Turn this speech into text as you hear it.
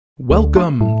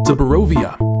Welcome to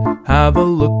Barovia. Have a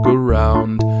look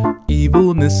around.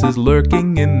 Evilness is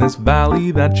lurking in this valley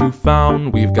that you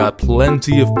found. We've got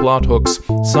plenty of plot hooks,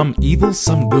 some evil,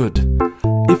 some good.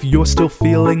 If you're still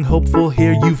feeling hopeful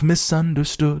here, you've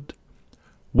misunderstood.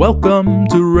 Welcome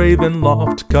to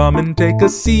Ravenloft, come and take a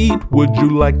seat. Would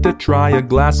you like to try a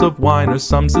glass of wine or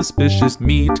some suspicious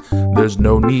meat? There's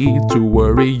no need to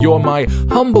worry, you're my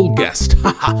humble guest.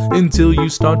 Haha, until you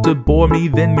start to bore me,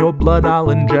 then your blood I'll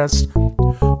ingest.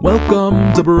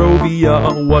 Welcome to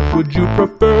Barovia, what would you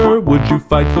prefer? Would you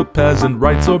fight for peasant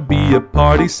rights or be a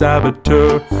party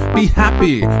saboteur? Be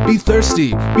happy, be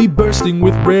thirsty, be bursting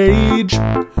with rage.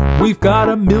 We've got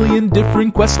a million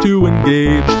different quests to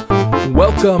engage.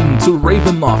 Welcome to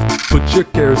Ravenloft, put your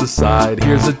cares aside.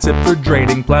 Here's a tip for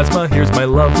draining plasma, here's my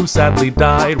love who sadly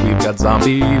died. We've got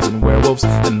zombies and werewolves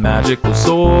and magical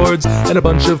swords and a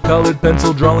bunch of colored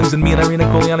pencil drawings, and me and Irina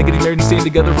Coliana getting married and staying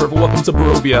together forever. Welcome to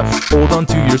Barovia. Hold on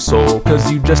to your soul,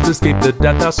 cause you just escaped the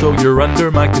death house, so you're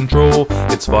under my control.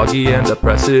 It's foggy and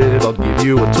oppressive, I'll give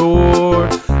you a tour.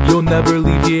 You'll never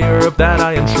leave here, of that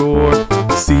I am sure.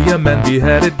 See a man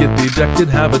beheaded, get dejected,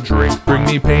 have a drink. Bring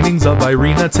me paintings of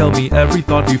Irina, tell me every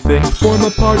thought you think. Form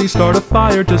a party, start a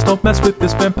fire, just don't mess with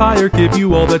this vampire. Give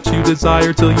you all that you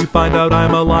desire till you find out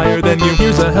I'm a liar. Then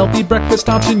here's a healthy breakfast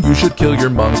option, you should kill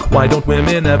your monk. Why don't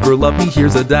women ever love me?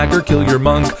 Here's a dagger, kill your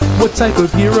monk. What type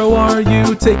of hero are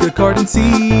you? Take a card and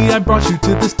see. I brought you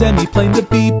to this demi-plane to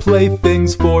be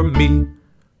playthings for me.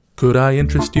 Could I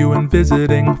interest you in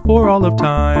visiting for all of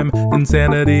time?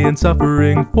 Insanity and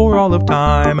suffering for all of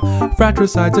time.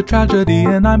 Fratricide's a tragedy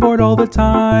and I'm bored all the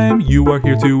time. You are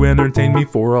here to entertain me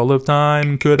for all of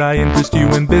time. Could I interest you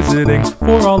in visiting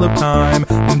for all of time?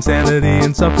 Insanity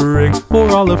and suffering for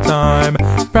all of time.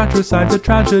 Fratricide's a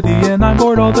tragedy and I'm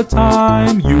bored all the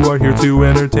time. You are here to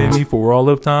entertain me for all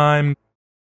of time.